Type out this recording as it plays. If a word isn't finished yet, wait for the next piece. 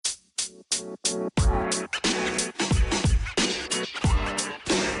Hello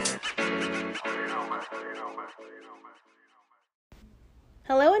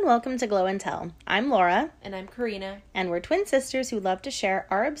and welcome to Glow and Tell. I'm Laura. And I'm Karina. And we're twin sisters who love to share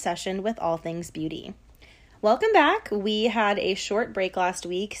our obsession with all things beauty. Welcome back. We had a short break last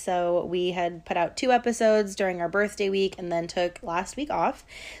week, so we had put out 2 episodes during our birthday week and then took last week off.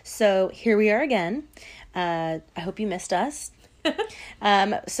 So here we are again. I hope you missed us.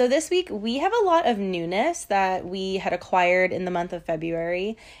 So this week we have a lot of newness that we had acquired in the month of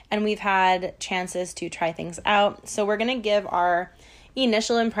February, and we've had chances to try things out. So we're going to give our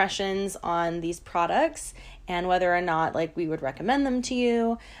initial impressions on these products and whether or not we would recommend them to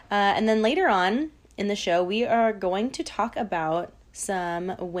you. And then later on in the show, we are going to talk about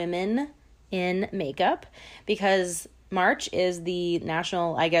some women in makeup because March is the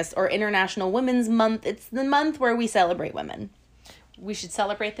national, or International Women's Month. It's the month where we celebrate women. We should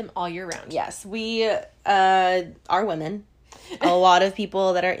celebrate them all year round. Yes, we are women. A lot of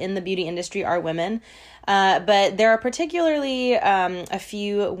people that are in the beauty industry are women. But there are particularly a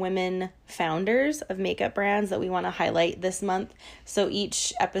few women founders of makeup brands that we want to highlight this month. So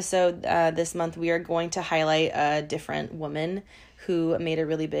each episode this month, we are going to highlight a different woman who made a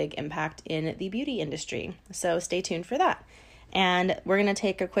really big impact in the beauty industry. So stay tuned for that. And we're going to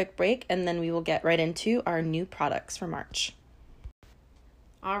take a quick break, and then we will get right into our new products for March.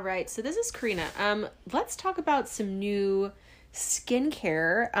 All right, so this is Karina. Let's talk about some new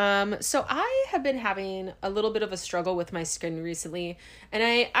skincare. So I have been having a little bit of a struggle with my skin recently, and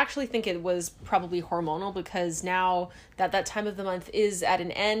I actually think it was probably hormonal because now that time of the month is at an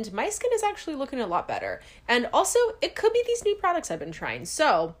end, my skin is actually looking a lot better. And also it could be these new products I've been trying.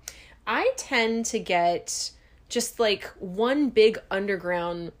 So I tend to get just one big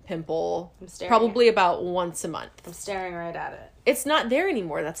underground pimple probably about once a month. I'm staring right at it. It's not there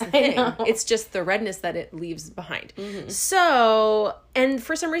anymore. That's the thing. It's just the redness that it leaves behind. Mm-hmm. So, and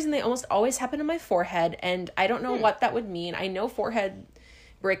for some reason, they almost always happen on my forehead. And I don't know what that would mean. I know forehead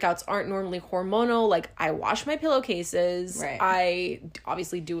breakouts aren't normally hormonal. I wash my pillowcases. Right. I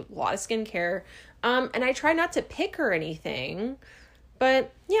obviously do a lot of skincare. And I try not to pick or anything.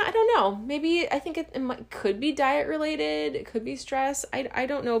 But yeah, I don't know. Maybe I think it could be diet related. It could be stress. I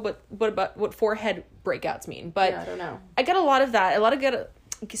don't know, but what forehead breakouts mean. But yeah, I don't know. I get a lot of that. I get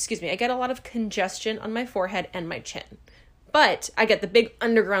a lot of congestion on my forehead and my chin. But I get the big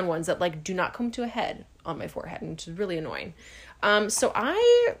underground ones that do not come to a head on my forehead, which is really annoying. So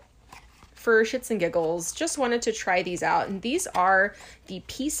I, for shits and giggles, just wanted to try these out. And these are the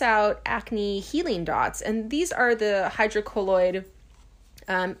Peace Out Acne Healing Dots. And these are the hydrocolloid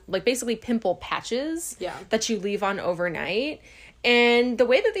basically pimple patches that you leave on overnight. And the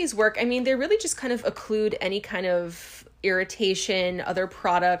way that these work, they really just kind of occlude any kind of irritation, other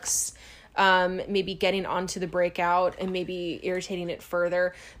products, maybe getting onto the breakout and maybe irritating it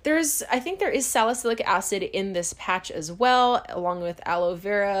further. I think there is salicylic acid in this patch as well, along with aloe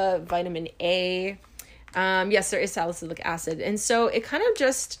vera, vitamin A. Yes, there is salicylic acid. And so it kind of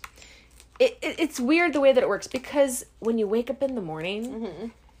just... It's weird the way that it works because when you wake up in the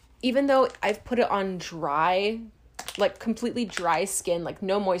morning, even though I've put it on dry, completely dry skin,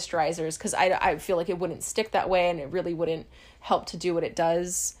 no moisturizers, because I feel like it wouldn't stick that way and it really wouldn't help to do what it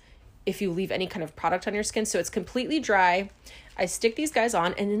does if you leave any kind of product on your skin. So it's completely dry. I stick these guys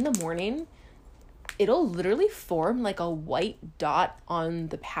on, and in the morning, it'll literally form a white dot on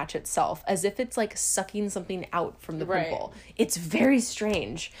the patch itself, as if it's sucking something out from the pimple. It's very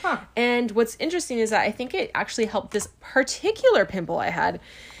strange. And what's interesting is that I think it actually helped this particular pimple I had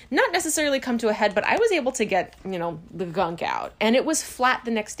not necessarily come to a head, but I was able to get, the gunk out. And it was flat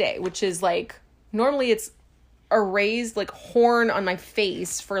the next day, which is normally it's a raised horn on my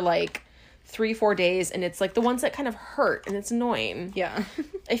face for 3-4 days, and it's the ones that kind of hurt, and it's annoying. Yeah.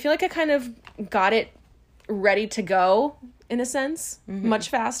 I feel like I kind of got it ready to go in a sense, much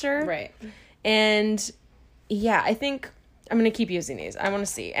faster. Right. And yeah, I think I'm going to keep using these. I want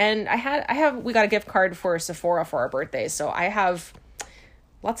to see. And we got a gift card for Sephora for our birthday, so I have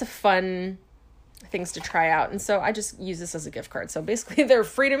lots of fun things to try out. And so I just use this as a gift card. So basically they're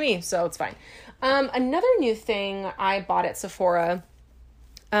free to me, so it's fine. Another new thing I bought at Sephora,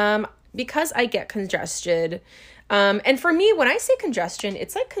 because I get congested, and for me, when I say congestion,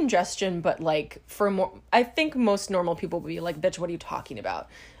 it's congestion, but I think most normal people would be bitch, what are you talking about?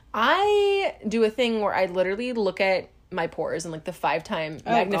 I do a thing where I literally look at my pores and the 5-time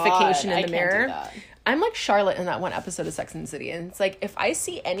magnification in the mirror. I'm like Charlotte in that one episode of Sex and the City. And it's like, if I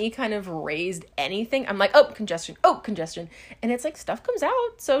see any kind of raised anything, I'm like, oh, congestion. And it's like, stuff comes out.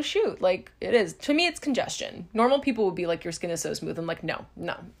 So shoot, like it is. To me, it's congestion. Normal people would be like, your skin is so smooth. I'm like, no,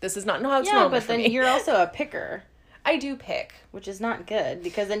 this is not how it's normal but for then me. you're also a picker. I do pick. Which is not good,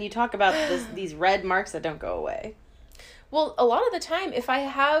 because then you talk about these red marks that don't go away. Well, a lot of the time, if I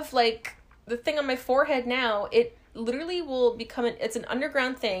have like the thing on my forehead now, it literally will become it's an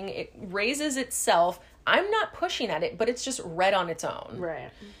underground thing. It raises itself. I'm not pushing at it, but it's just red on its own. Right.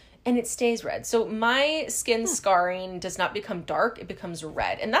 And it stays red. So my skin scarring does not become dark. It becomes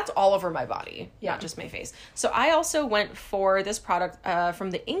red. And that's all over my body, not just my face. So I also went for this product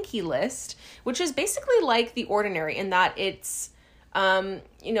from the Inky List, which is basically like The Ordinary in that it's,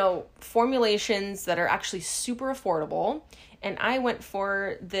 formulations that are actually super affordable. And I went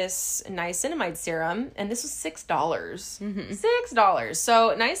for this niacinamide serum, and this was $6. Mm-hmm. $6.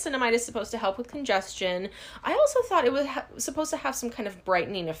 So niacinamide is supposed to help with congestion. I also thought it was supposed to have some kind of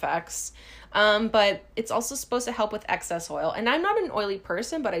brightening effects, but it's also supposed to help with excess oil. And I'm not an oily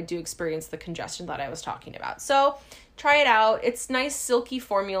person, but I do experience the congestion that I was talking about. So try it out. It's nice, silky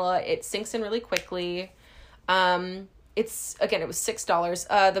formula. It sinks in really quickly. It was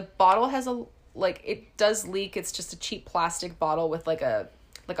 $6. The bottle has it does leak. It's just a cheap plastic bottle with like a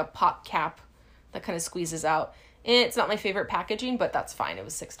pop cap that kind of squeezes out. And it's not my favorite packaging, but that's fine. It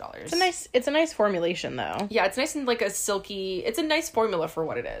was $6. It's a nice formulation though. Yeah, it's nice and like a silky, it's a nice formula for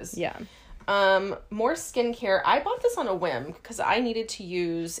what it is. Yeah. More skincare. I bought this on a whim because I needed to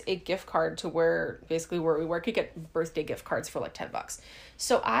use a gift card to where we work. You get birthday gift cards for like $10.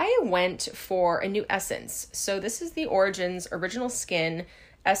 So I went for a new essence. So this is the Origins Original Skin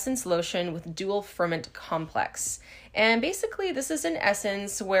Essence Lotion with Dual Ferment Complex. And basically this is an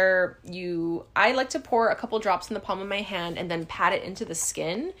essence where I like to pour a couple drops in the palm of my hand and then pat it into the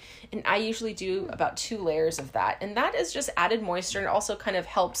skin. And I usually do about 2 layers of that. And that is just added moisture, and also kind of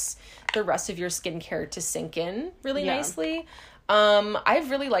helps the rest of your skincare to sink in really nicely.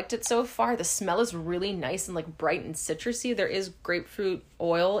 I've really liked it so far. The smell is really nice and like bright and citrusy. There is grapefruit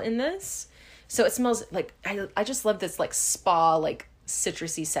oil in this. So it smells like, I just love this like spa, like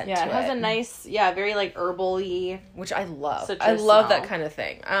citrusy scent to it. Yeah, it has a nice, very like herbal-y, which I love. I love that kind of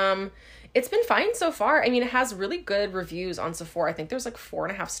thing. It's been fine so far. I mean, it has really good reviews on Sephora. I think there's like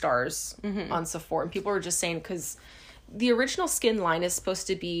 4.5 stars on Sephora, and people are just saying, because the Original Skin line is supposed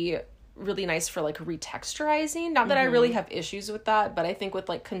to be really nice for like retexturizing. Not that I really have issues with that, but I think with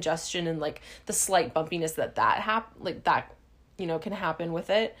like congestion and like the slight bumpiness that can happen with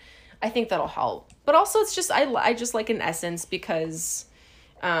it, I think that'll help. But also it's just, I just like an essence because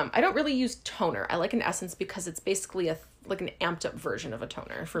I don't really use toner. I like an essence because it's basically an amped up version of a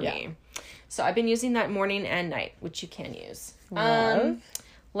toner for me. So I've been using that morning and night, which you can use.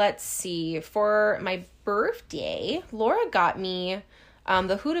 Let's see. For my birthday, Laura got me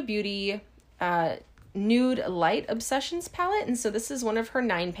the Huda Beauty Nude Light Obsessions palette. And so this is one of her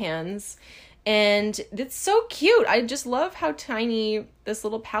 9 pans. And it's so cute. I just love how tiny this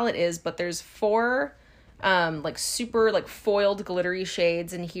little palette is, but there's 4 super like foiled glittery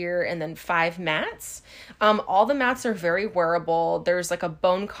shades in here, and then 5 mattes. All the mattes are very wearable. There's like a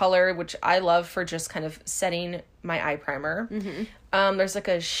bone color, which I love for just kind of setting my eye primer. There's like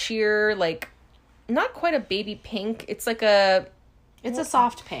a sheer, like not quite a baby pink. It's a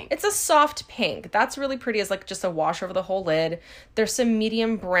soft pink. It's a soft pink. That's really pretty. It's like just a wash over the whole lid. There's some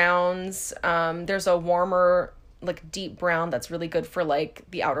medium browns. There's a warmer, like deep brown that's really good for like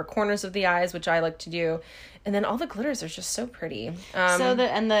the outer corners of the eyes, which I like to do. And then all the glitters are just so pretty.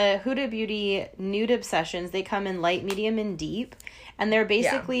 The Huda Beauty Nude Obsessions, they come in light, medium, and deep. And they're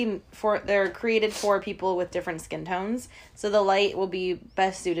basically they're created for people with different skin tones. So the light will be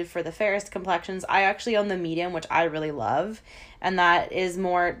best suited for the fairest complexions. I actually own the medium, which I really love. And that is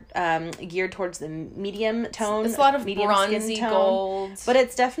more geared towards the medium tone. It's a lot of bronzy gold. But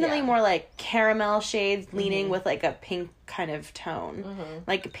it's definitely more like caramel shades leaning with like a pink kind of tone.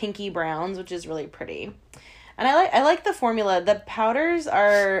 Like pinky browns, which is really pretty. And I like the formula. The powders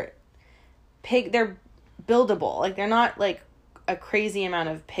are they're buildable. Like they're not like a crazy amount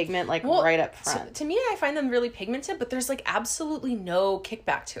of pigment right up front. To me, I find them really pigmented, but there's like absolutely no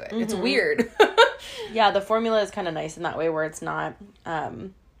kickback to it. It's weird. Yeah, the formula is kind of nice in that way where it's not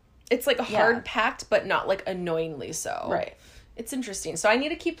it's like hard packed, but not like annoyingly so. Right. It's interesting. So I need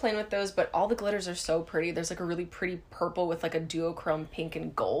to keep playing with those, but all the glitters are so pretty. There's like a really pretty purple with like a duochrome pink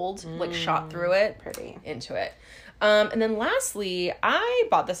and gold like shot through it. Pretty. Into it. And then lastly, I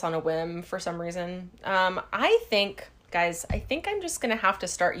bought this on a whim for some reason. I think I'm just going to have to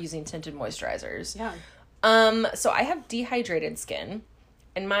start using tinted moisturizers. Yeah. So I have dehydrated skin.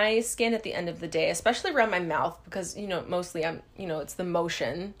 And my skin at the end of the day, especially around my mouth, because, mostly it's the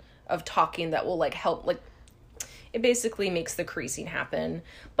motion of talking that will like help, like it basically makes the creasing happen.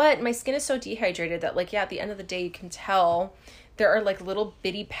 But my skin is so dehydrated that like, yeah, at the end of the day, you can tell there are like little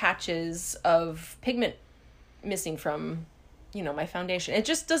bitty patches of pigment missing from, my foundation. It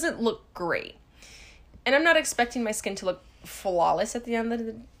just doesn't look great. And I'm not expecting my skin to look flawless at the end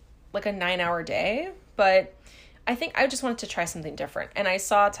of like a 9-hour day, but I think I just wanted to try something different. And I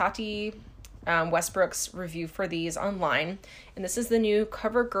saw Tati Westbrook's review for these online. And this is the new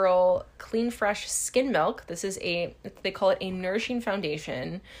CoverGirl Clean Fresh Skin Milk. This is they call it a nourishing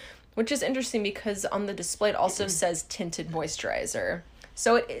foundation, which is interesting because on the display it also says tinted moisturizer.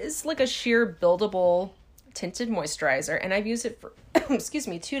 So it is like a sheer buildable tinted moisturizer. And I've used it for,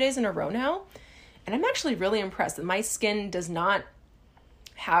 2 days in a row now. And I'm actually really impressed that my skin does not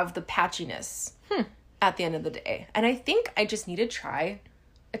have the patchiness at the end of the day. And I think I just need to try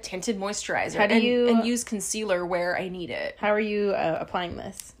a tinted moisturizer and use concealer where I need it. How are you applying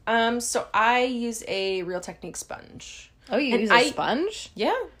this? So I use a Real Technique sponge. Oh, you use a sponge?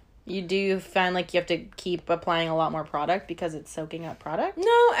 Yeah. You find like you have to keep applying a lot more product because it's soaking up product?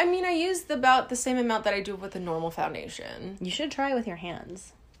 No, I mean, I use about the same amount that I do with a normal foundation. You should try it with your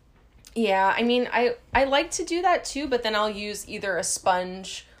hands. Yeah, I mean, I like to do that too, but then I'll use either a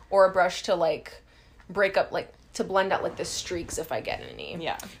sponge or a brush to like break up, like to blend out like the streaks if I get any.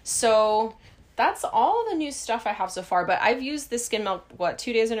 Yeah. So that's all the new stuff I have so far, but I've used this Skin Milk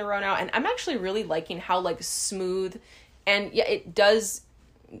 2 days in a row now, and I'm actually really liking how like smooth, and yeah,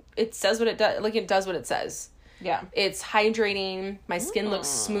 it says what it does, like it does what it says. Yeah. It's hydrating. My skin looks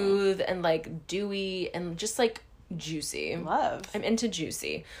smooth and like dewy and just like juicy. Love. I'm into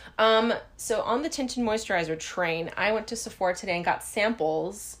juicy. So on the tinted moisturizer train, I went to Sephora today and got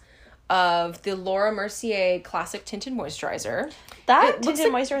samples of the Laura Mercier Classic Tinted Moisturizer. That tinted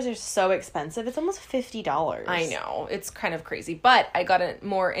moisturizer is so expensive. It's almost $50. I know. It's kind of crazy. But I got a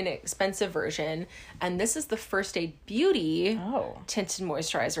more inexpensive version. And this is the First Aid Beauty tinted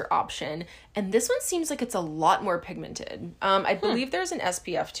moisturizer option. And this one seems like it's a lot more pigmented. I believe there's an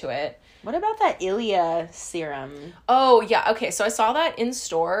SPF to it. What about that Ilia serum? Oh, yeah. Okay, so I saw that in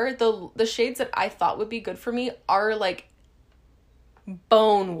store. The shades that I thought would be good for me are like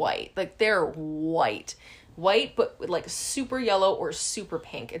bone white. Like they're white, but with like super yellow or super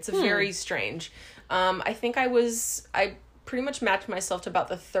pink. It's very strange. I think I pretty much matched myself to about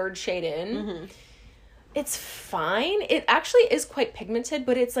the third shade in. Mm-hmm. It's fine. It actually is quite pigmented,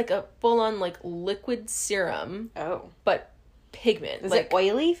 but it's like a full-on like liquid serum. Oh, but pigment. Is it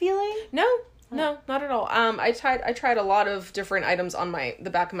oily feeling? No, not at all. I tried a lot of different items on the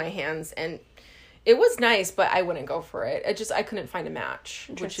back of my hands, and it was nice, but I wouldn't go for it. I couldn't find a match,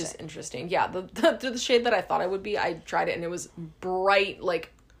 which is interesting. Yeah, the shade that I thought I would be, I tried it and it was bright,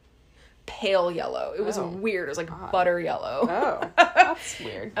 like pale yellow. It was weird. It was like butter yellow. Oh, that's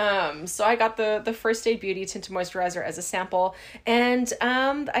weird. So I got the First Aid Beauty Tinted Moisturizer as a sample, and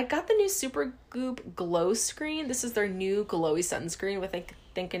I got the new Supergoop Glow Screen. This is their new glowy sunscreen with I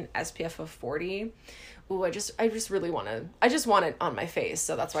think an SPF of 40. Ooh, I just really want it on my face,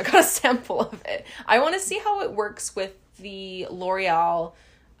 so that's why I got a sample of it. I want to see how it works with the L'Oreal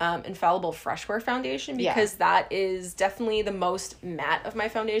Infallible Freshwear foundation, because that is definitely the most matte of my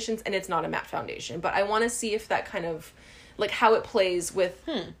foundations, and it's not a matte foundation, but I want to see if that kind of, like, how it plays with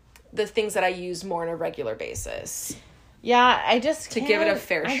the things that I use more on a regular basis. Yeah, I just to give it a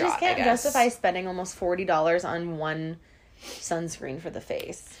fair shot, I just can't justify spending almost $40 on one sunscreen for the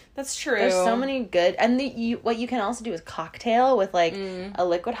face. That's true. There's so many good, and what you can also do is cocktail with like a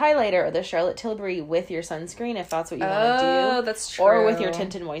liquid highlighter or the Charlotte Tilbury with your sunscreen if that's what you want to do. Oh, that's true. Or with your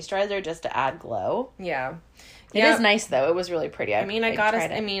tinted moisturizer just to add glow. Yeah. It is nice though. It was really pretty. I got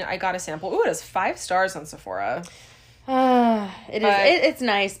a sample. Ooh, it has 5 stars on Sephora. It's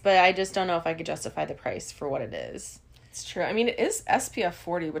nice, but I just don't know if I could justify the price for what it is. It's true. I mean, it is SPF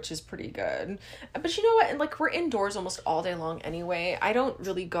 40, which is pretty good. But you know what? Like, we're indoors almost all day long anyway. I don't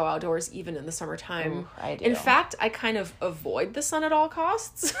really go outdoors even in the summertime. Ooh, I do. In fact, I kind of avoid the sun at all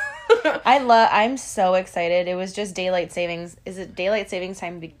costs. I'm so excited. It was just daylight savings. Is it daylight savings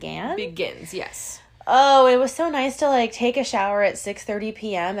time Begins, yes. Oh, it was so nice to like take a shower at 6:30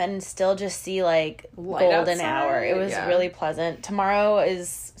 p.m. and still just see like light golden outside. Hour. It was really pleasant. Tomorrow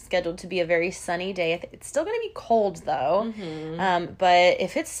is scheduled to be a very sunny day. It's still going to be cold though. Mm-hmm. But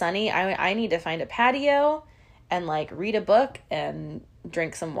if it's sunny, I need to find a patio and like read a book and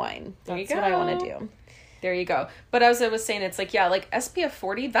drink some wine. That's what I want to do. There you go. But as I was saying, it's like, yeah, like SPF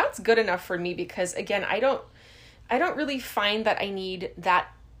 40, that's good enough for me because again, I don't really find that I need that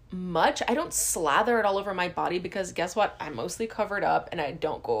much. I don't slather it all over my body because guess what? I'm mostly covered up and I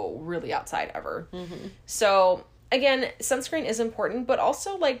don't go really outside ever. So again, sunscreen is important, but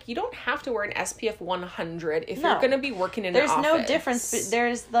also like you don't have to wear an SPF 100 if you're going to be working in an office. There's no difference.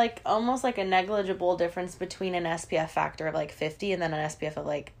 There's like almost like a negligible difference between an SPF factor of like 50 and then an SPF of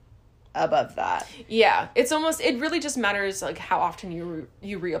like above that. Yeah, it's almost, it really just matters like how often you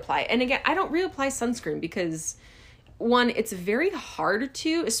reapply. And again, I don't reapply sunscreen because one, it's very hard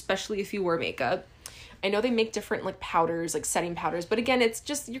to, especially if you wear makeup. I know they make different like powders, like setting powders, but again, it's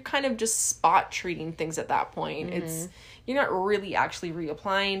just, you're kind of just spot treating things at that point. You're not really actually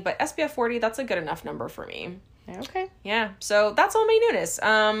reapplying, but SPF 40, that's a good enough number for me. Okay. Yeah, so that's all my newness.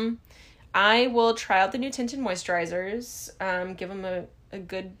 I will try out the new tinted moisturizers, give them a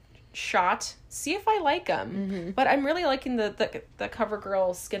good shot, see if I like them. But I'm really liking the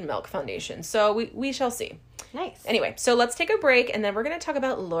CoverGirl Skin Milk foundation, so we shall see. Nice. Anyway, so let's take a break and then we're going to talk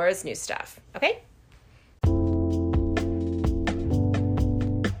about Laura's new stuff. Okay?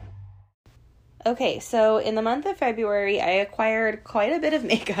 Okay, so in the month of February, I acquired quite a bit of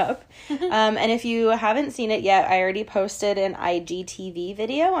makeup. And if you haven't seen it yet, I already posted an IGTV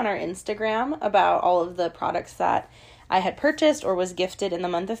video on our Instagram about all of the products that I had purchased or was gifted in the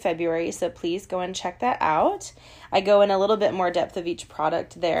month of February, so please go and check that out. I go in a little bit more depth of each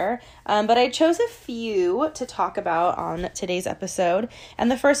product there, but I chose a few to talk about on today's episode.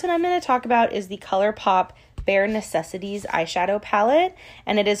 And the first one I'm going to talk about is the ColourPop Bare Necessities eyeshadow palette,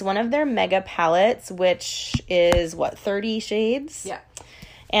 and it is one of their mega palettes, which is 30 shades? Yeah.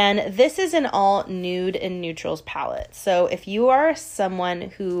 And this is an all nude and neutrals palette. So if you are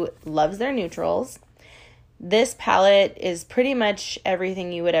someone who loves their neutrals, this palette is pretty much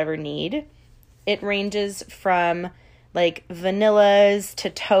everything you would ever need. It ranges from like vanillas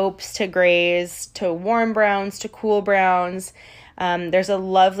to taupes to grays to warm browns to cool browns. There's a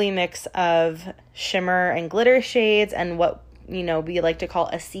lovely mix of shimmer and glitter shades and what we like to call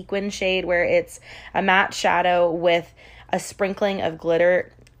a sequin shade, where it's a matte shadow with a sprinkling of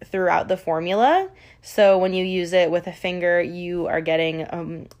glitter throughout the formula. So when you use it with a finger, you are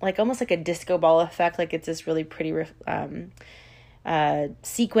getting like almost like a disco ball effect. Like it's this really pretty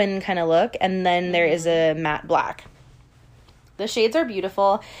sequin kind of look. And then there is a matte black. The shades are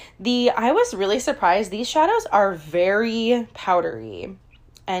beautiful. I was really surprised. These shadows are very powdery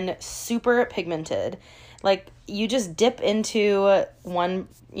and super pigmented. Like you just dip into one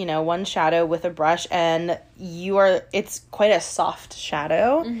shadow with a brush and it's quite a soft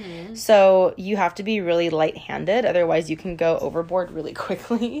shadow. So you have to be really light-handed. Otherwise you can go overboard really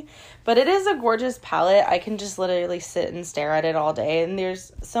quickly. But it is a gorgeous palette. I can just literally sit and stare at it all day. And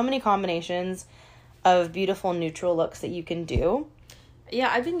there's so many combinations of beautiful neutral looks that you can do. Yeah,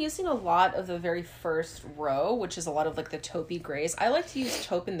 I've been using a lot of the very first row, which is a lot of like the taupey grays. I like to use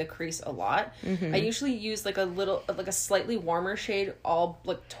taupe in the crease a lot. I usually use like a slightly warmer shade, all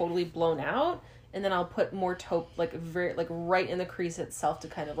like totally blown out, and then I'll put more taupe like very like right in the crease itself to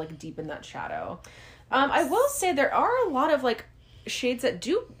kind of like deepen that shadow. I will say there are a lot of like shades that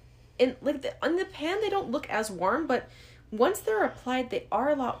do in like on the pan they don't look as warm, but once they're applied they are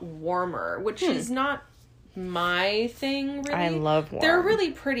a lot warmer, which is not my thing really. I love warm. They're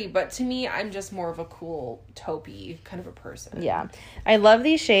really pretty, but to me I'm just more of a cool taupey kind of a person. Yeah. I love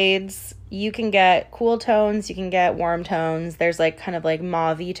these shades. You can get cool tones, you can get warm tones. There's like kind of like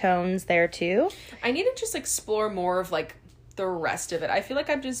mauve-y tones there too. I need to just explore more of like the rest of it. I feel like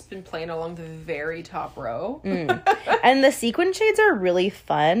I've just been playing along the very top row. And the sequin shades are really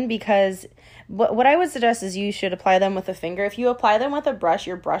fun because what I would suggest is you should apply them with a finger. If you apply them with a brush,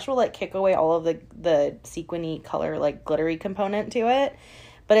 your brush will like kick away all of the sequiny color, like glittery component to it.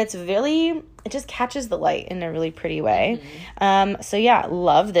 But it just catches the light in a really pretty way. So yeah,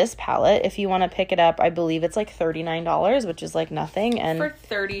 love this palette. If you want to pick it up, I believe it's like $39, which is like nothing. And for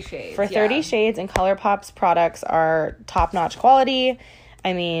 30 shades. For 30 shades, and ColourPop's products are top-notch quality.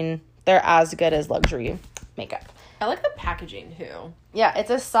 I mean, they're as good as luxury makeup. I like the packaging too. Yeah,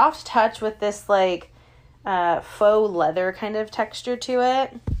 it's a soft touch with this like faux leather kind of texture to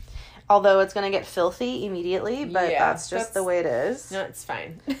it. Although it's going to get filthy immediately, but that's the way it is. No, it's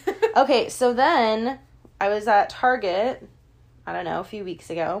fine. Okay, so then I was at Target, I don't know, a few weeks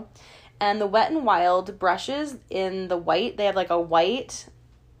ago, and the Wet n Wild brushes in the white, they have like a white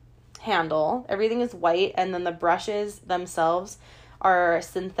handle. Everything is white, and then the brushes themselves are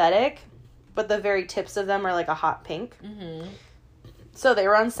synthetic, but the very tips of them are like a hot pink. So they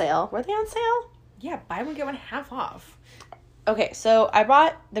were on sale. Were they on sale? Yeah, buy one, get one half off. Okay, so I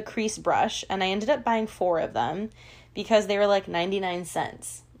bought the crease brush, and I ended up buying 4 of them because they were like 99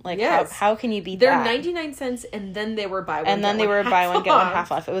 cents. Like, Yes. how can you beat They're that? 99 cents, and then they were buy one, And then they were buy one, get one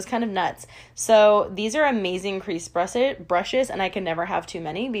half off. It was kind of nuts. So these are amazing crease brushes, and I can never have too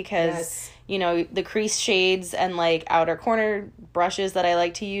many because, Yes. you know, the crease shades and, like, outer corner brushes that I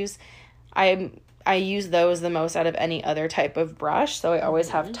like to use, I use those the most out of any other type of brush. So I always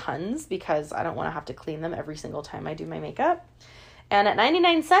have tons because I don't want to have to clean them every single time I do my makeup. And at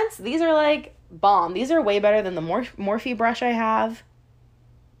 99 cents, these are, like, bomb. These are way better than the Morphe brush I have.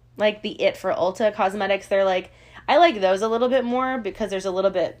 Like the It for Ulta Cosmetics, they're like, I like those a little bit more because there's a little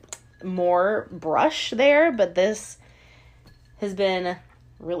bit more brush there, but this has been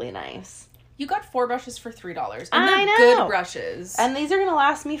really nice. You got 4 brushes for $3. And I they're know. good brushes. And these are going to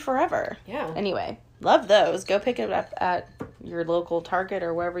last me forever. Yeah. Anyway, love those. Go pick it up at your local Target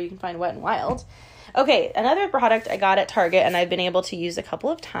or wherever you can find Wet n Wild. Okay, another product I got at Target and I've been able to use a couple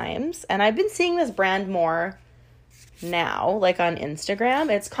of times, and I've been seeing this brand more now, like on Instagram.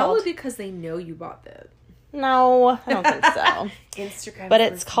 It's called... Probably because they know you bought that. No, I don't think so. Instagram. But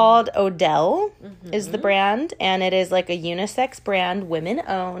it's called Odell is the brand, and it is like a unisex brand,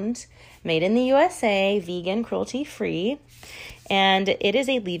 women-owned, made in the USA, vegan, cruelty-free, and it is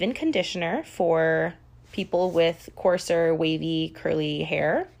a leave-in conditioner for people with coarser, wavy, curly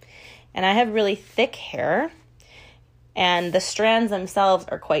hair. And I have really thick hair, and the strands themselves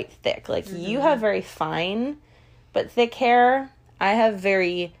are quite thick. Like, you have very fine but thick hair. I have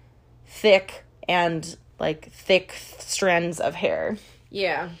very thick and, like, thick strands of hair.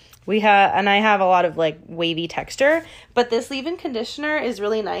 Yeah. And I have a lot of, like, wavy texture. But this leave-in conditioner is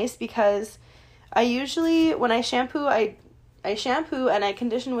really nice because I usually, when I shampoo, I shampoo and I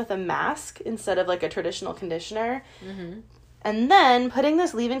condition with a mask instead of, like, a traditional conditioner. Mm-hmm. And then putting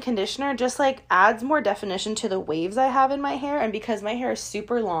this leave-in conditioner just, like, adds more definition to the waves I have in my hair. And because my hair is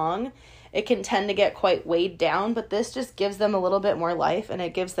super long, it can tend to get quite weighed down. But this just gives them a little bit more life, and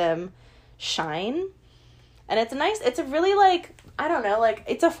it gives them shine. And it's nice. It's a really, like, I don't know, like,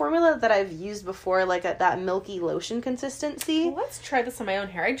 it's a formula that I've used before, like, at that milky lotion consistency. Well, let's try this on my own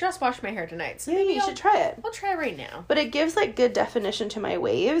hair. I just washed my hair tonight, so Maybe maybe you should try it. I'll try it right now. But it gives, like, good definition to my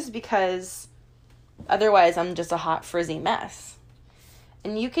waves because otherwise I'm just a hot, frizzy mess.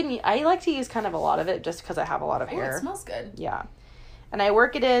 And I like to use kind of a lot of it just because I have a lot of hair. It smells good. Yeah. And I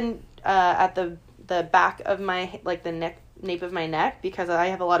work it in at the back of my, like, the nape of my neck because I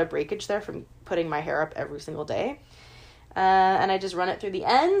have a lot of breakage there from putting my hair up every single day. And I just run it through the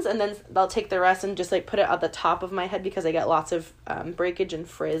ends, and then I'll take the rest and just, like, put it at the top of my head because I get lots of breakage and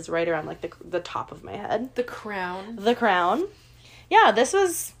frizz right around, like, the top of my head. The crown. The crown. Yeah,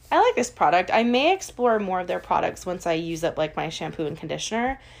 I like this product. I may explore more of their products once I use up, like, my shampoo and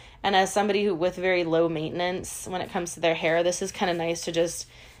conditioner. And as somebody with very low maintenance when it comes to their hair, this is kind of nice to just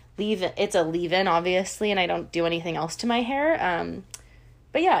leave it. It's a leave-in, obviously, and I don't do anything else to my hair.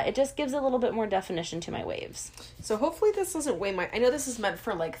 But yeah, it just gives a little bit more definition to my waves. So hopefully this doesn't weigh I know this is meant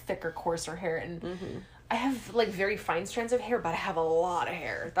for, like, thicker, coarser hair, and I have, like, very fine strands of hair, but I have a lot of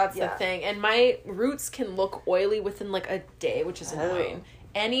hair. That's the thing. And my roots can look oily within, like, a day, which is annoying.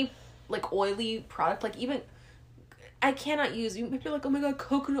 Any, like, oily product, like, even... I cannot use, you might be like, oh my god,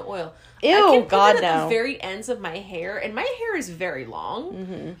 coconut oil. Ew, I can put God, that at no. the very ends of my hair, and my hair is very long.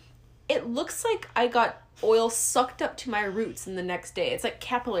 Mm-hmm. It looks like I got oil sucked up to my roots in the next day. It's like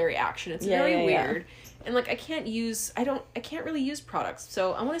capillary action. It's very weird. And, like, I can't really use products.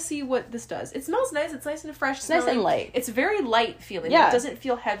 So I want to see what this does. It smells nice. It's nice and fresh. It's nice and light. It's very light feeling. Yeah. It doesn't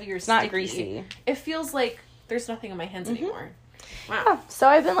feel heavy or sticky. It's not greasy. It feels like there's nothing on my hands anymore. Wow. Yeah, so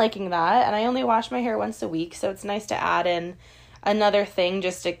I've been liking that, and I only wash my hair once a week, so it's nice to add in another thing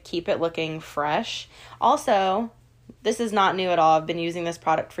just to keep it looking fresh. Also, this is not new at all. I've been using this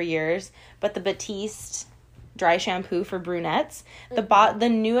product for years, but the Batiste dry shampoo for brunettes, the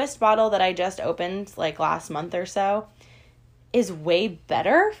newest bottle that I just opened, like, last month or so, is way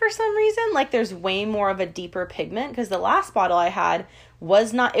better for some reason. Like, there's way more of a deeper pigment, because the last bottle I had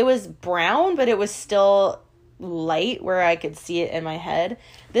was not, it was brown, but it was still light where I could see it in my head.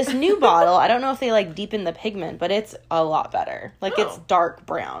 This new bottle, I don't know if they, like, deepen the pigment, but it's a lot better. Like, it's dark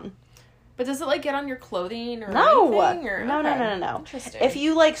brown. But does it, like, get on your clothing or anything? Or, No. Interesting. If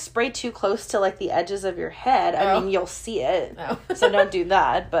you, like, spray too close to, like, the edges of your head, I mean, you'll see it. Oh. So don't do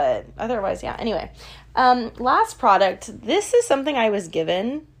that. But otherwise, yeah. Anyway, last product. This is something I was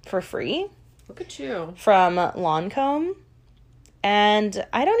given for free. Look at you. From Lancome. And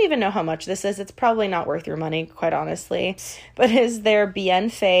I don't even know how much this is. It's probably not worth your money, quite honestly. But it's their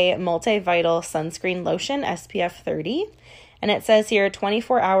Bienfait Multivital Sunscreen Lotion SPF 30. And it says here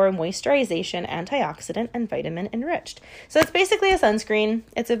 24-hour moisturization, antioxidant, and vitamin enriched. So it's basically a sunscreen.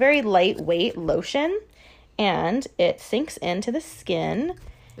 It's a very lightweight lotion. And it sinks into the skin.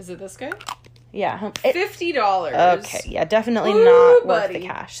 Is it this guy? Yeah. $50. Okay, yeah, definitely Ooh, not buddy. worth the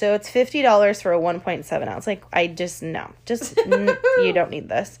cash. So it's $50 for a 1.7 ounce. Like, I just, no. Just, you don't need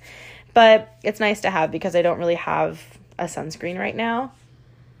this. But it's nice to have because I don't really have a sunscreen right now.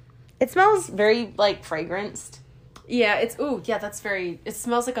 It smells very, like, fragranced. Yeah, that's very, it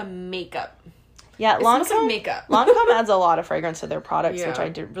smells like a makeup. Yeah, It smells like makeup. Lancome adds a lot of fragrance to their products, Yeah. which I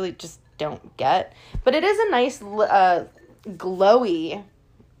really just don't get. But it is a nice, glowy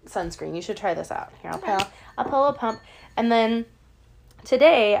sunscreen. You should try this out. Here, I'll pull a pump. And then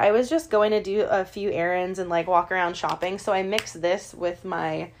today, I was just going to do a few errands and, like, walk around shopping. So I mixed this with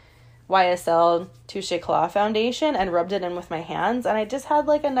my YSL Touche Éclat foundation and rubbed it in with my hands. And I just had,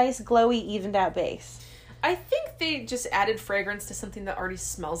 like, a nice, glowy, evened out base. I think they just added fragrance to something that already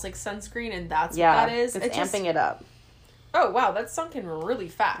smells like sunscreen, and that's Yeah, what that is. it's amping it up. Oh, wow, that's sunk in really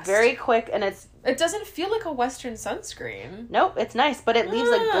fast. Very quick, and It doesn't feel like a Western sunscreen. Nope, it's nice, but it leaves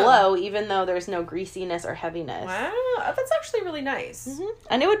a glow even though there's no greasiness or heaviness. Wow, that's actually really nice. Mm-hmm.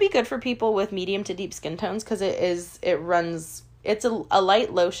 And it would be good for people with medium to deep skin tones because it's a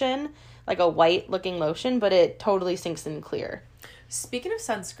light lotion, like a white looking lotion, but it totally sinks in clear. Speaking of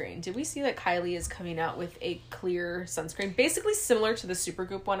sunscreen, did we see that Kylie is coming out with a clear sunscreen? Basically similar to the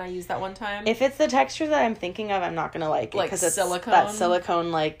Supergoop one I used that one time. If it's the texture that I'm thinking of, I'm not going to like it. Like because it's silicone? that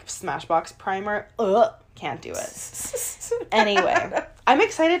silicone, like, Smashbox primer. Ugh, can't do it. Anyway, I'm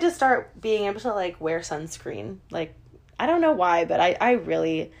excited to start being able to, like, wear sunscreen. Like, I don't know why, but I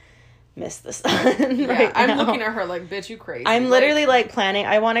really miss the sun Yeah, I'm now. looking at her like, bitch, you crazy. I'm literally, like, planning.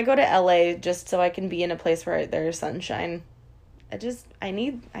 I want to go to LA just so I can be in a place where there's sunshine. I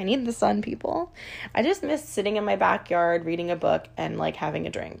need the sun, people. I just miss sitting in my backyard, reading a book, and, like, having a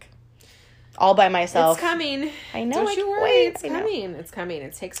drink. All by myself. It's coming. I know. Don't you worry. It's coming. It's coming.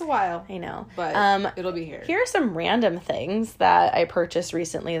 It takes a while. I know. But it'll be here. Here are some random things that I purchased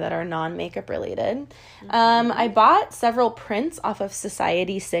recently that are non-makeup related. I bought several prints off of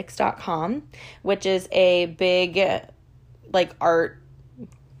Society6.com, which is a big, like, art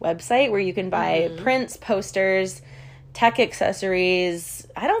website where you can buy prints, posters, tech accessories.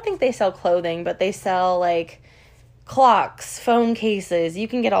 I don't think they sell clothing, but they sell, like, clocks, phone cases. You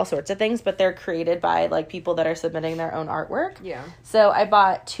can get all sorts of things, but they're created by, like, people that are submitting their own artwork. Yeah. So I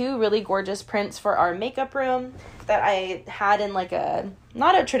bought 2 really gorgeous prints for our makeup room that I had in, like,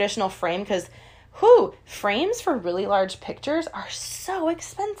 not a traditional frame, because frames for really large pictures are so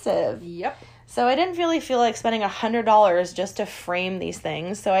expensive. Yep. So I didn't really feel like spending $100 just to frame these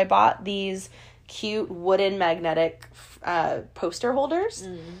things. So I bought these cute wooden magnetic poster holders.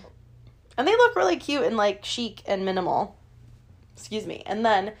 And they look really cute and, like, chic and minimal. Excuse me. And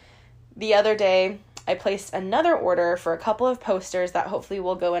then the other day, I placed another order for a couple of posters that hopefully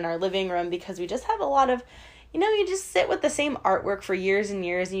will go in our living room because we just have a lot of, you just sit with the same artwork for years and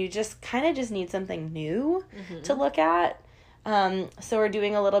years and you just kind of just need something new to look at. So we're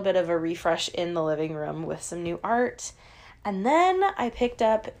doing a little bit of a refresh in the living room with some new art. And then I picked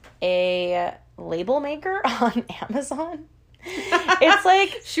up a label maker on Amazon. It's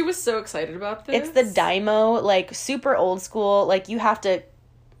like, she was so excited about this. It's the Dymo, like, super old school. Like, you have to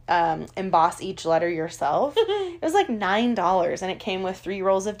emboss each letter yourself. It was like $9 and it came with 3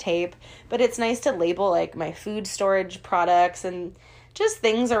 rolls of tape. But it's nice to label, like, my food storage products and just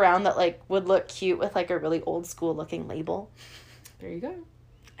things around that, like, would look cute with, like, a really old school looking label. There you go.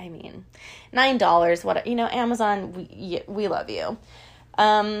 I mean, $9. Amazon, we love you.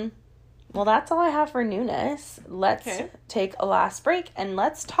 Well, that's all I have for newness. Let's take a last break and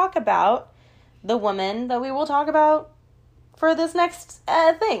let's talk about the woman that we will talk about for this next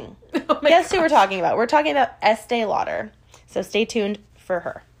thing. Guess who we're talking about? We're talking about Estee Lauder. So stay tuned for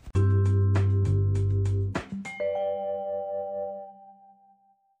her.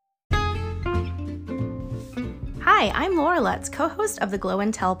 Hi, I'm Laura Lutz, co-host of the Glow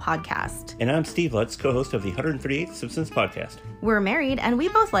and Tell podcast. And I'm Steve Lutz, co-host of the 138th Simpsons podcast. We're married and we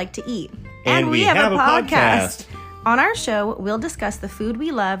both like to eat. And we have a podcast. On our show, we'll discuss the food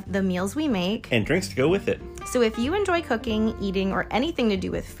we love, the meals we make, and drinks to go with it. So if you enjoy cooking, eating, or anything to do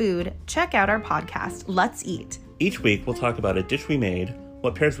with food, check out our podcast, Let's Eat. Each week, we'll talk about a dish we made,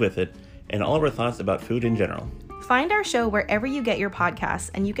 what pairs with it, and all of our thoughts about food in general. Find our show wherever you get your podcasts,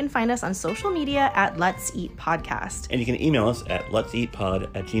 and you can find us on social media at Let's Eat Podcast. And you can email us at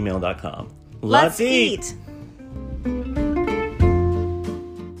letseatpod@gmail.com. Let's eat!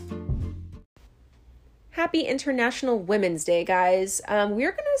 Happy International Women's Day, guys.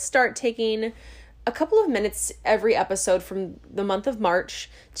 We're going to start taking a couple of minutes every episode from the month of March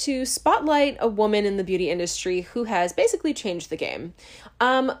to spotlight a woman in the beauty industry who has basically changed the game.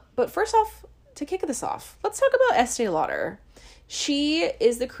 But first off, to kick this off, let's talk about Estee Lauder. She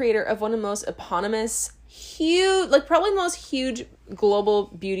is the creator of one of the most eponymous, huge, like probably the most huge global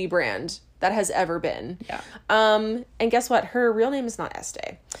beauty brand that has ever been. Yeah. And guess what? Her real name is not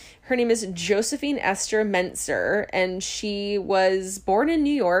Estee. Her name is Josephine Esther Mentzer, and she was born in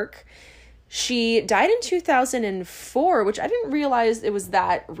New York. She died in 2004, which I didn't realize it was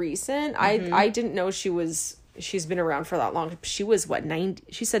that recent. I didn't know she's been around for that long. She was 90,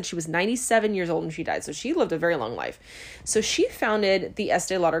 she said she was 97 years old when she died. So she lived a very long life. So she founded the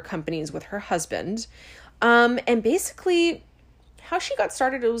Estee Lauder companies with her husband. And basically how she got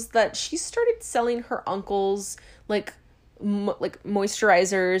started was that she started selling her uncle's like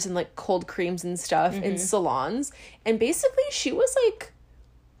moisturizers and like cold creams and stuff in salons. And basically she was like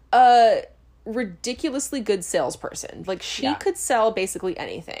a ridiculously good salesperson. Like she could sell basically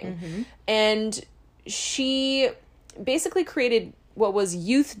anything. And she basically created what was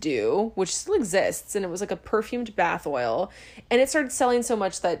Youth Dew, which still exists, and it was like a perfumed bath oil, and it started selling so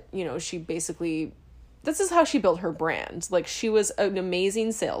much that, you know, she basically, this is how she built her brand. Like she was an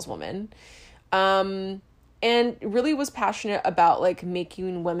amazing saleswoman, and really was passionate about like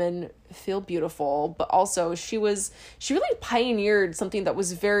making women feel beautiful, but also she really pioneered something that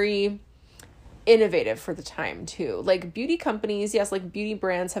was very innovative for the time too. Like beauty companies, yes, like beauty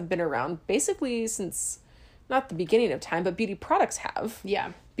brands have been around basically since not the beginning of time, but beauty products have.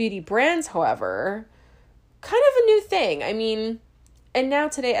 Yeah. Beauty brands, however, kind of a new thing. I mean, and now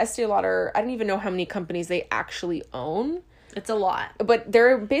today Estee Lauder, I don't even know how many companies they actually own. It's a lot. But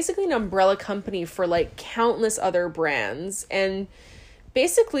they're basically an umbrella company for like countless other brands, and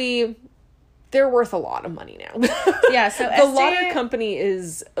basically they're worth a lot of money now. Yeah, so the Lauder company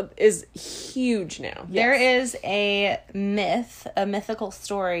is huge now. There is a mythical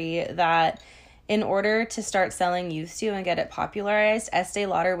story that in order to start selling Youth Dew and get it popularized, Estee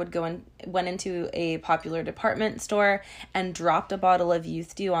Lauder went into a popular department store and dropped a bottle of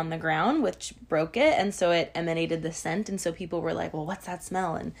Youth Dew on the ground, which broke it, and so it emanated the scent, and so people were like, well, what's that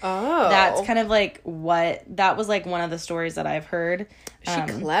smell? And that's kind of like that was like one of the stories that I've heard. She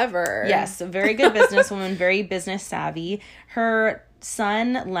clever. Yes, a very good businesswoman, very business savvy. Her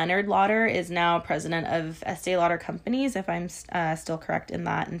son, Leonard Lauder, is now president of Estee Lauder Companies, if I'm still correct in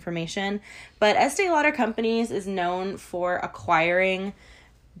that information. But Estee Lauder Companies is known for acquiring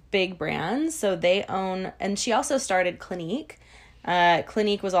big brands. So they own, and she also started Clinique.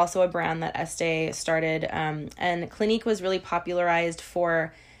 Clinique was also a brand that Estee started. And Clinique was really popularized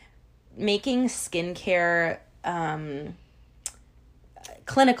for making skincare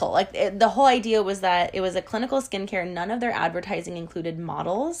clinical. Like the whole idea was that it was a clinical skincare. None of their advertising included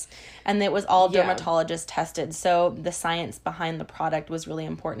models, and it was all dermatologist tested. So the science behind the product was really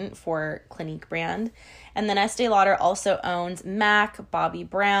important for Clinique brand. And then Estee Lauder also owns MAC, Bobbi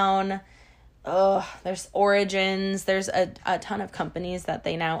Brown. There's Origins. There's a ton of companies that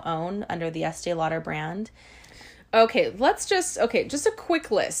they now own under the Estee Lauder brand. Okay, just a quick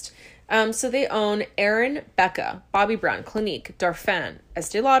list. So they own Erin, Becca, Bobbi Brown, Clinique, Darphin,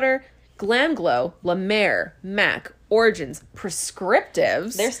 Estee Lauder, Glam Glow, La Mer, MAC, Origins,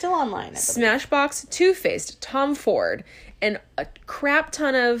 Prescriptives. They're still online. Smashbox, Too Faced, Tom Ford, and a crap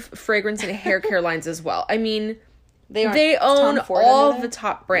ton of fragrance and hair care lines as well. I mean, they own all the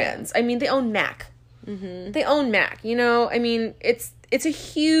top brands. Yeah. I mean, they own MAC. Mm-hmm. They own MAC. You know, I mean, it's a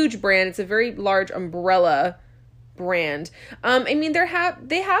huge brand. It's a very large umbrella brand. I mean,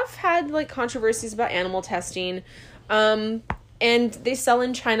 they have had like controversies about animal testing, and they sell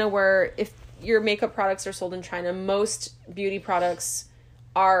in China, where if your makeup products are sold in China, most beauty products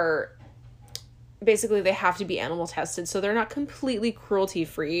are basically, they have to be animal tested, so they're not completely cruelty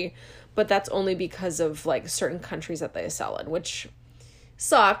free, but that's only because of like certain countries that they sell in, which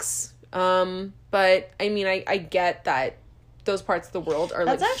sucks. But I mean, I get that those parts of the world are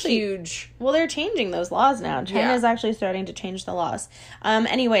that's like actually huge. Well, they're changing those laws now. China is actually starting to change the laws.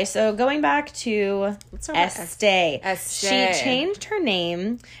 Anyway, so going back to Estee. She changed her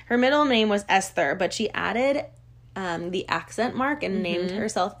name. Her middle name was Esther, but she added the accent mark and named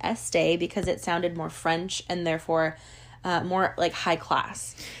herself Estee because it sounded more French and therefore more like high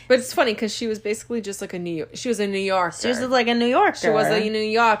class. But it's funny because she was basically just like she was a New Yorker. She was like a New Yorker. She was a New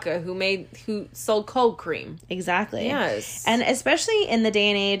Yorker who sold cold cream. Exactly. Yes. And especially in the day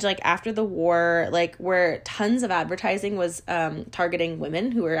and age, like after the war, like where tons of advertising was targeting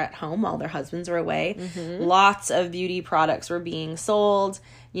women who were at home while their husbands were away. Mm-hmm. Lots of beauty products were being sold.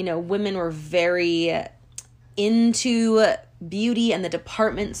 You know, women were very into beauty and the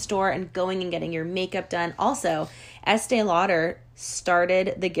department store and going and getting your makeup done. Also, Estee Lauder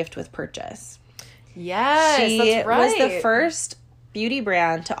started the gift with purchase. Yes, that's right. She was the first beauty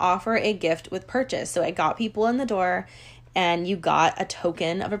brand to offer a gift with purchase. So it got people in the door, and you got a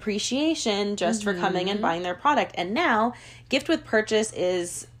token of appreciation just for coming and buying their product. And now gift with purchase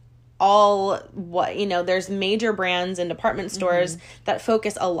is all what, there's major brands and department stores that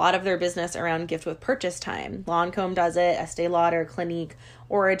focus a lot of their business around gift with purchase time. Lancome does it, Estee Lauder, Clinique,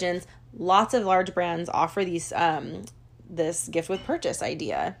 Origins. Lots of large brands offer these this gift with purchase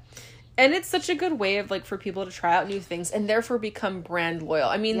idea. And it's such a good way of for people to try out new things and therefore become brand loyal.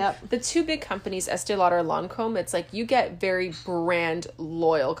 I mean, the two big companies, Estee Lauder and Lancome, it's you get very brand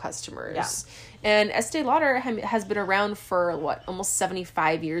loyal customers. Yeah. And Estee Lauder has been around for almost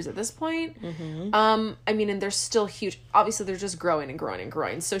 75 years at this point. I mean, and they're still huge. Obviously, they're just growing and growing and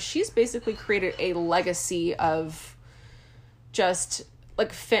growing. So she's basically created a legacy of just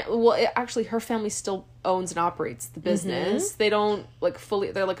actually her family still owns and operates the business. They don't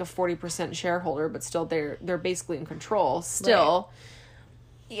fully, they're a 40% shareholder, but still they're basically in control still.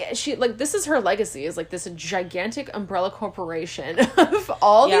 Right. Yeah, she this is her legacy, is this gigantic umbrella corporation of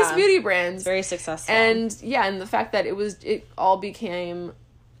all these beauty brands. Very successful. And the fact that it all became,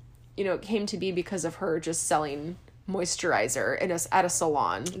 it came to be because of her just selling moisturizer at a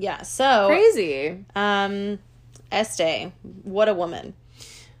salon. Yeah, so crazy. Estee, what a woman.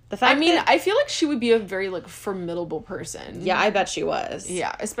 I feel like she would be a very formidable person. Yeah, I bet she was.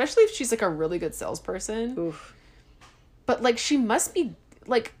 Yeah, especially if she's a really good salesperson. Oof. But she must be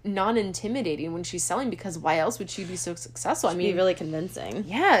non-intimidating when she's selling, because why else would she be so successful? She'd be really convincing.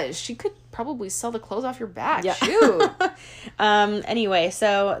 Yeah, she could probably sell the clothes off your back. Yeah. Shoot. Anyway,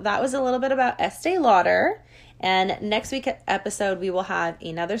 so that was a little bit about Estee Lauder. And next week's episode, we will have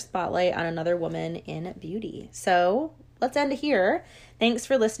another spotlight on another woman in beauty. So let's end here. Thanks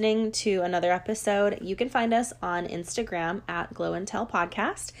for listening to another episode. You can find us on Instagram at Glow and Tell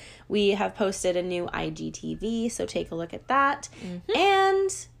Podcast. We have posted a new IGTV, so take a look at that.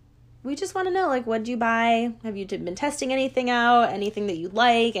 And we just want to know, what'd you buy? Have you been testing anything out? Anything that you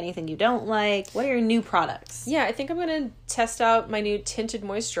like? Anything you don't like? What are your new products? Yeah, I think I'm going to test out my new tinted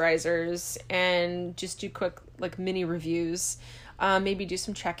moisturizers and just do quick, mini reviews. Maybe do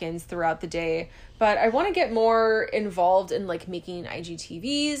some check-ins throughout the day. But I want to get more involved in making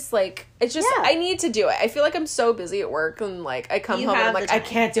IGTVs. It's just, I need to do it. I feel I'm so busy at work, and I come home and I'm I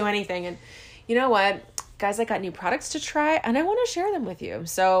can't do anything. And you know what? Guys, I got new products to try and I want to share them with you.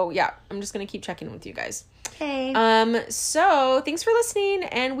 So yeah, I'm just going to keep checking in with you guys. Okay. So thanks for listening,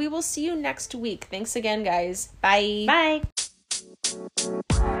 and we will see you next week. Thanks again, guys. Bye. Bye.